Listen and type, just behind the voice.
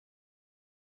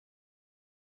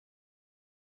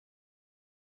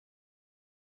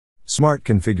Smart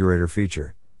Configurator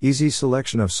feature, easy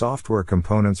selection of software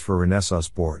components for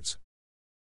Renesas boards.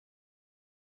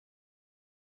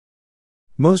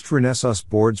 Most Renesas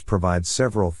boards provide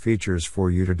several features for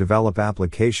you to develop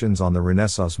applications on the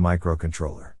Renesas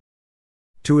microcontroller.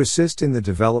 To assist in the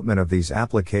development of these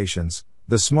applications,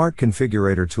 the Smart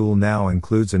Configurator tool now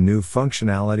includes a new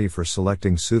functionality for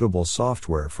selecting suitable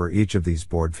software for each of these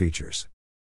board features.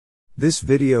 This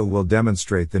video will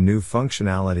demonstrate the new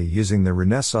functionality using the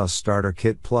Renesas Starter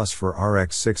Kit Plus for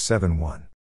RX671.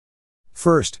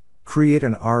 First, create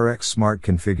an RX Smart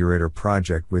Configurator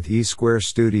project with eSquare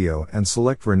Studio and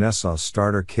select Renesas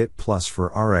Starter Kit Plus for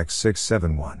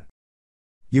RX671.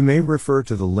 You may refer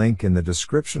to the link in the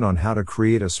description on how to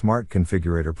create a Smart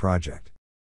Configurator project.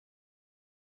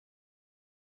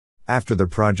 After the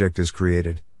project is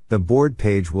created, the board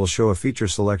page will show a feature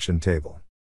selection table.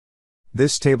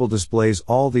 This table displays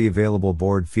all the available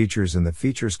board features in the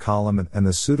Features column and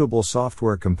the suitable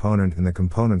software component in the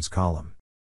Components column.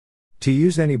 To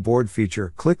use any board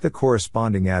feature, click the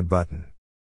corresponding Add button.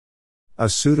 A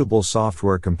suitable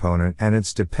software component and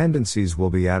its dependencies will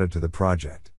be added to the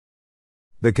project.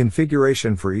 The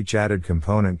configuration for each added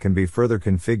component can be further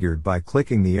configured by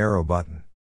clicking the arrow button.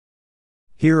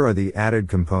 Here are the added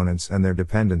components and their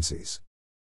dependencies.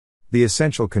 The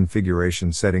essential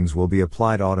configuration settings will be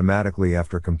applied automatically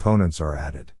after components are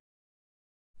added.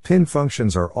 Pin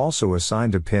functions are also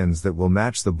assigned to pins that will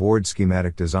match the board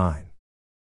schematic design.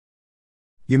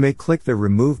 You may click the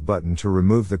Remove button to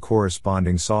remove the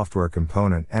corresponding software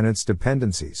component and its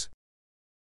dependencies.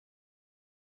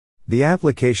 The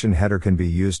application header can be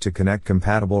used to connect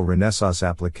compatible Renesas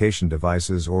application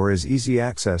devices or as easy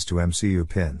access to MCU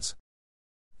pins.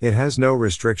 It has no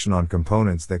restriction on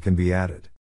components that can be added.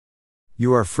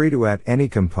 You are free to add any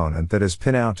component that is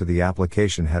pin out to the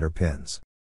application header pins.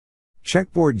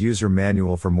 Check Board User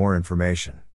Manual for more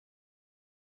information.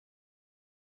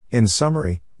 In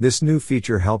summary, this new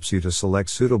feature helps you to select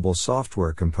suitable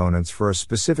software components for a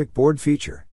specific board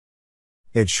feature.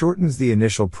 It shortens the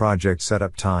initial project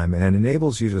setup time and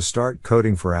enables you to start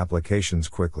coding for applications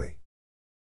quickly.